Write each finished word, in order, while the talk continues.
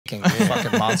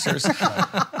fucking monsters.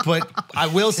 But I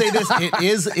will say this: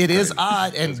 it is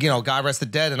odd, and God rest the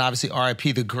dead, and obviously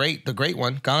R.I.P. the great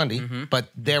one, Gandhi. But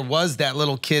there was that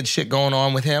little kid shit going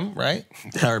on with him, right?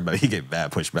 Everybody, he gave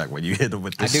bad pushback when you hit him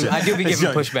with this. I do be giving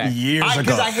pushback years ago.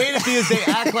 Because I hate it because they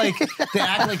act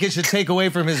like it should take away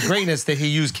from his greatness that he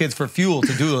used kids for fuel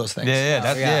to do those things.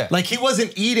 Yeah. Like he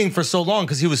wasn't eating for so long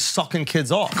because he was sucking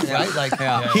kids off, right? Like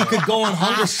he could go on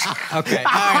hunger. Okay, all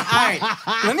right.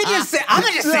 Let me just say, I'm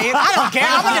gonna just say it. I don't care.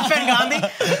 I'm gonna defend Gandhi.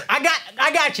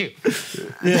 I got you.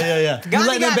 Yeah. You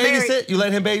let him babysit? Married. You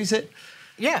let him babysit?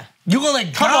 Yeah. You gonna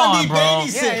let Gandhi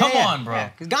babysit? Yeah, Come on, bro.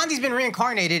 Because Gandhi's been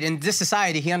reincarnated in this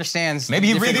society. He understands. Maybe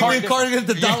he Reincarnated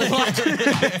the Dalai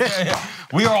Lama.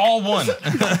 We are all one.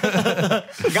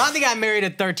 Gandhi got married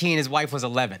at 13. His wife was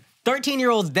 11.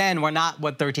 13-year-olds then were not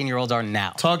what 13-year-olds are now.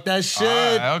 Talk that shit.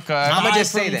 Okay. I'm gonna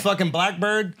just say that. Fucking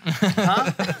Blackbird.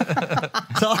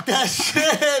 Talk that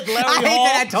shit, Larry I Hall.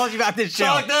 hate that I told you about this show.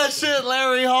 Talk that shit,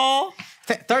 Larry Hall.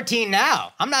 13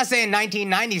 now. I'm not saying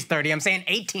 1990s 30. I'm saying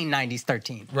 1890s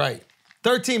 13. Right.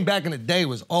 13 back in the day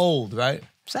was old, right?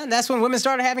 Son, that's when women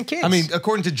started having kids. I mean,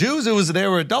 according to Jews, they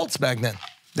were adults back then.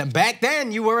 Back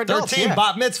then, you were adults. 13,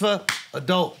 bat mitzvah,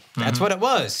 adult. That's what it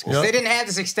was. Yep. They didn't have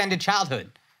this extended childhood.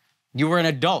 You were an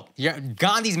adult.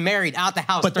 Gandhi's married out the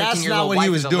house. But that's not what he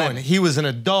was doing. 11. He was an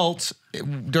adult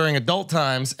during adult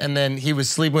times, and then he was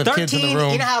sleeping with 13, kids in the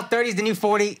room. You know how 30 is the new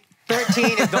 40? 13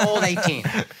 is the old 18.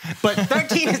 But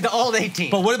 13 is the old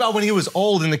 18. But what about when he was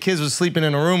old and the kids was sleeping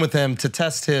in a room with him to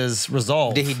test his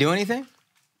resolve? Did he do anything?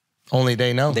 Only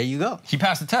they know. There you go. He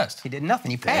passed the test. He did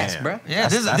nothing. He passed, bro. Yeah,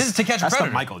 this is to catch a That's predator.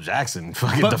 the Michael Jackson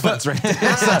fucking defense right there.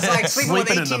 It's like sleeping with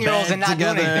Sleeping in the 18-year-olds and bed not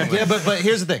doing together. anything. Yeah, but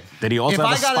here's the thing. Did he also If have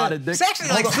I a gotta- spotted dick? It's actually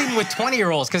like sleeping with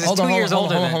 20-years because it's 2 years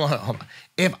older. Hold on.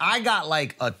 If I got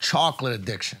like a chocolate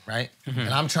addiction, right, and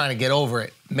I'm trying to get over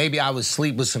it, maybe I would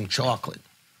sleep with some chocolate,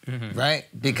 right?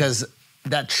 Because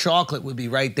that chocolate would be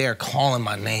right there calling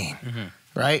my name.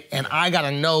 Right? And I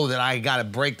gotta know that I gotta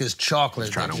break this chocolate.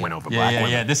 Trying to win over black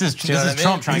women. Yeah. This is what I mean?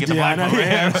 Trump trying to get the black vote.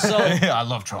 Yeah. So I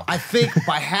love Trump. I think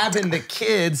by having the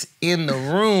kids in the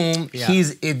room,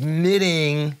 he's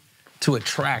admitting to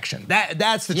attraction.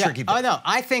 That's the tricky thing. Oh, no.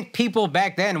 I think people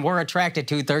back then were attracted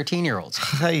to 13-year-olds.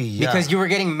 Hey, Because you were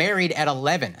getting married at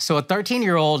 11. So a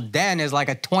 13-year-old then is like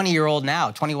a 20-year-old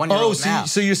now, 21-year-old now.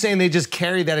 So you're saying they just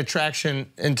carry that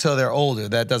attraction until they're older.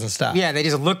 That doesn't stop. Yeah, they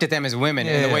just looked at them as women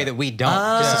in the way that we don't.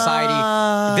 The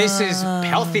society, this is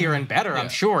healthier and better, I'm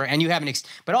sure. And you have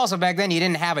but also back then you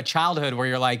didn't have a childhood where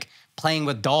you're like playing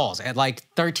with dolls. At like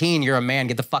 13, you're a man.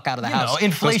 Get the fuck out of the house. Know,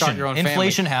 inflation. Go start your own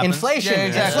Inflation family. happens. Inflation. Yeah,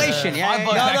 exactly. Inflation. Yeah. $5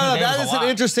 No, back in the day that was is a an lot.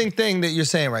 interesting thing that you're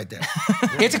saying right there.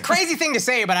 It's a crazy thing to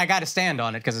say, but I got to stand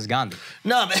on it because it's Gandhi.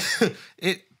 No,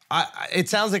 it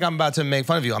sounds like I'm about to make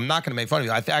fun of you. I'm not going to make fun of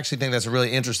you. I actually think that's a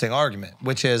really interesting argument,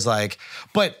 which is like,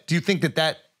 but do you think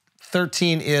that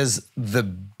 13 is the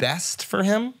best for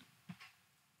him?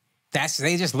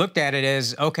 They just looked at it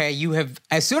as, okay,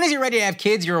 as soon as you're ready to have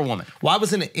kids, you're a woman. Why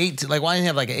wasn't it 18? Like, why didn't you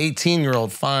have like an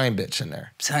 18-year-old fine bitch in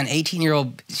there? Son,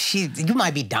 18-year-old, you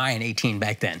might be dying 18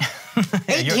 back then.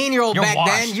 18-year-old you're back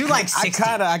washed. then, you like 60.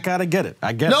 I kinda get it.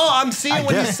 I get it. No, I'm seeing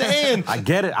what he's saying. I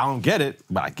get it. I don't get it,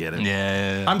 but I get it.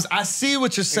 Yeah. I see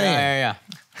what you're saying. Yeah.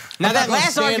 Now I'm that not gonna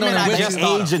last stand argument on it I with just you.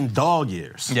 thought of. Age in dog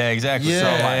years. Yeah, exactly. Yeah. So,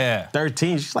 Yeah.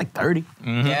 13, she's like 30.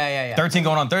 Yeah. 13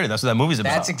 going on 30. That's what that movie's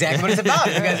about. That's exactly what it's about.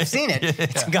 You guys have seen it.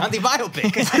 It's a Gandhi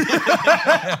biopic.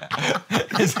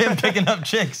 It's him picking up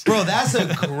chicks. Bro, that's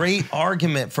a great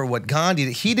argument for what Gandhi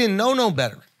did. He didn't know no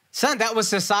better. Son, that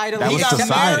was societally That was acceptable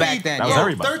society. back then. That was Yeah.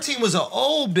 everybody. 13 was an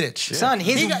old bitch. Son,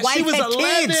 his wife she was had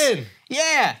 11. kids.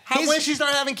 Yeah. When she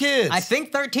started having kids? I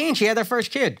think 13, she had their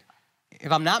first kid.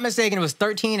 If I'm not mistaken, it was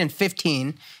 13 and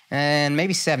 15 and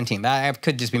maybe 17. I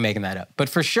could just be making that up. But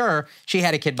for sure, she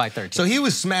had a kid by 13. So he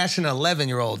was smashing an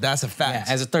 11-year-old. That's a fact.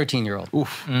 Yeah, as a 13-year-old.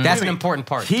 That's an important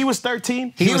part. He was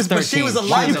 13? He was 13. But she was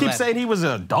Why do you 11. keep saying he was an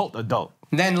adult?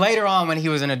 Then later on, when he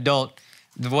was an adult,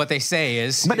 what they say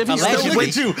is, But if he's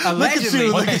allegedly, still- Look at you. allegedly,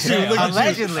 Look at you. Look at you.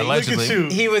 allegedly, Look at you.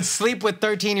 he would sleep with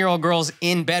 13-year-old girls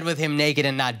in bed with him naked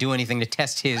and not do anything to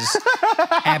test his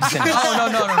abstinence. No.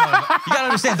 You gotta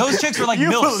understand, those chicks were like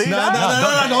milfs. believe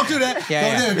that? No, don't do that. Yeah,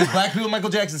 Don't yeah. do that. Because black people, Michael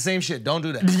Jackson, same shit. Don't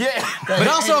do that. Yeah. But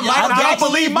also, And Michael I don't Jackson.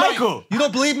 believe Michael. You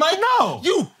don't believe Mike? No.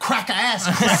 You cracker ass.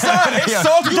 Son, his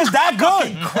songs are just that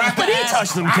good. But he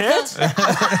touched them kids.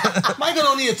 Michael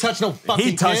don't need to touch no fucking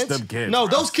He touched kids. them kids, No,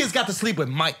 bro. those kids got to sleep with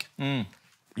Mike. Yeah.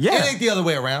 It ain't the other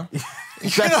way around.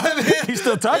 You know what I mean? He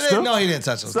still touched him. No, he didn't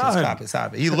touch him. Son.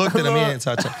 Stop it. He looked at him. He didn't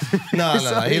touch him. No.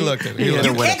 He looked at him. He looked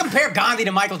You at him. can't compare Gandhi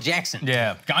to Michael Jackson.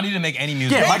 Yeah, Gandhi didn't make any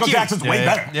music. Yeah, Michael you. Jackson's way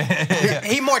better.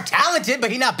 He's more talented, but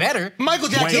he's not better. Michael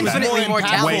Jackson was Infinitely more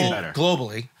talented. impactful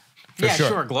globally. Yeah,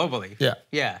 sure. globally.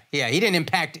 Yeah. He didn't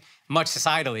impact much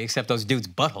societally except those dudes'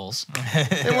 buttholes.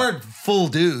 They weren't full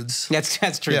dudes. That's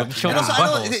true. Yeah. Children's And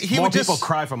also, buttholes. he More would people just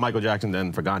cry for Michael Jackson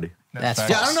than for Gandhi. That's facts. false.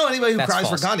 Yeah, I don't know anybody who That's cries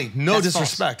false. for Gandhi. No That's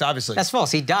disrespect, obviously. That's false.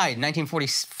 He died in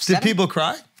 1947. Did people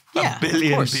cry? Yeah, of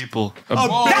Billion course. people. That's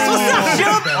what's up,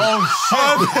 Shoop.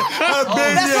 That's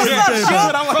what's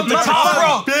up, Shoop. From the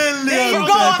top rope. There you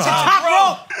go off the top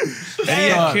rope. And he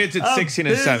had kids at 16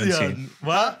 and 17.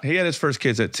 What? He had his first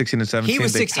kids at 16 and 17. He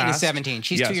was They 16 and passed. 17.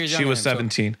 She's 2 years She younger was than him,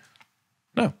 so- 17.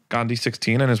 No, Gandhi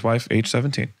 16 and his wife age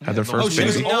 17. Had their first she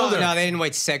was baby. older. No, they didn't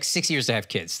wait 6 years to have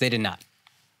kids. They did not.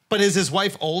 But is his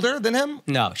wife older than him?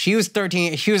 No, she was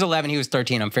 13. She was 11. He was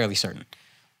 13. I'm fairly certain.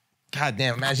 God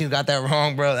damn, imagine you got that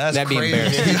wrong, bro. That's That'd be crazy.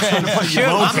 embarrassing. Why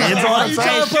you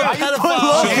trying to put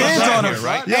pedophiles hands on him,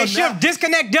 right? Hey, Shoop,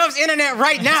 disconnect Dove's internet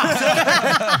right now.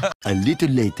 A little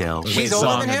later. She's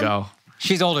older than him? Ago.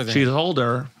 She's older than She's him.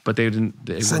 older, but they didn't.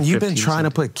 They Son, were you've been 15, trying to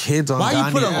so- put kids on Why you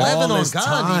Gandhi put 11 all on this Gandhi,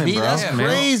 time, B? bro. That's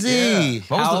crazy.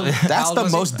 How That's old the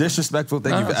was he? most disrespectful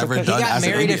thing you've ever He done got as an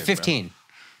married Indian, at 15.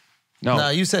 No, No,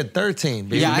 you said 13,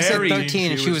 B. Yeah, I said married,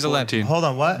 13 and she was 11. Hold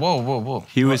on, what? Whoa.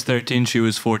 he was 13, she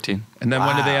was 14. And then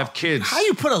when did they have kids? How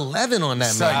you put 11 on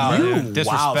that, Son, man? you Disrespect.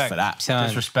 wild for that. Son.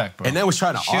 Disrespect, bro. And then was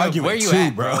trying to Shoop, argue where it you too,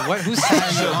 at, bro. bro? Whose side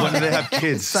are you on? When did they have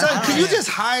kids? Son, can you just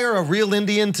hire a real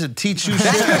Indian to teach you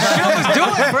shit? Do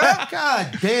it, bro.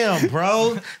 God damn,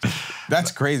 bro.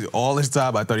 That's crazy. All this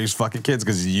time I thought he was fucking kids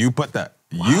because you put that.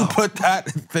 You put that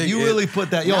thing You in. really put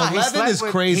that. Yo, Nah, he 11 slept is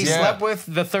with- crazy. He slept with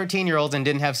the 13-year-olds and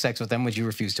didn't have sex with them, which you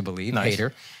refuse to believe. Nice. Hate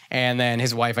her. And then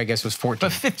his wife, I guess, was 14.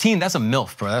 But 15, that's a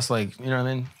MILF, bro. That's like, you know what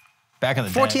I mean? Back in the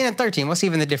 14 day. and 13, what's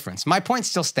even the difference? My point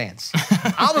still stands.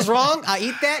 I was wrong, I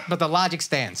eat that, but the logic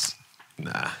stands.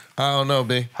 I don't know,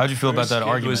 B. How'd you feel about that It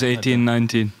argument? was 18,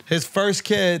 19. His first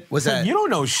kid was at... You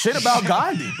don't know shit about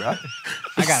Gandhi, bro.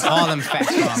 I got all them facts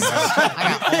wrong,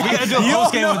 bro. We gotta do a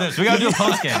post game with this. We gotta do a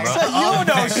post game, bro. You don't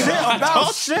know shit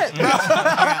about shit, bro.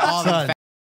 I got all them Son, facts.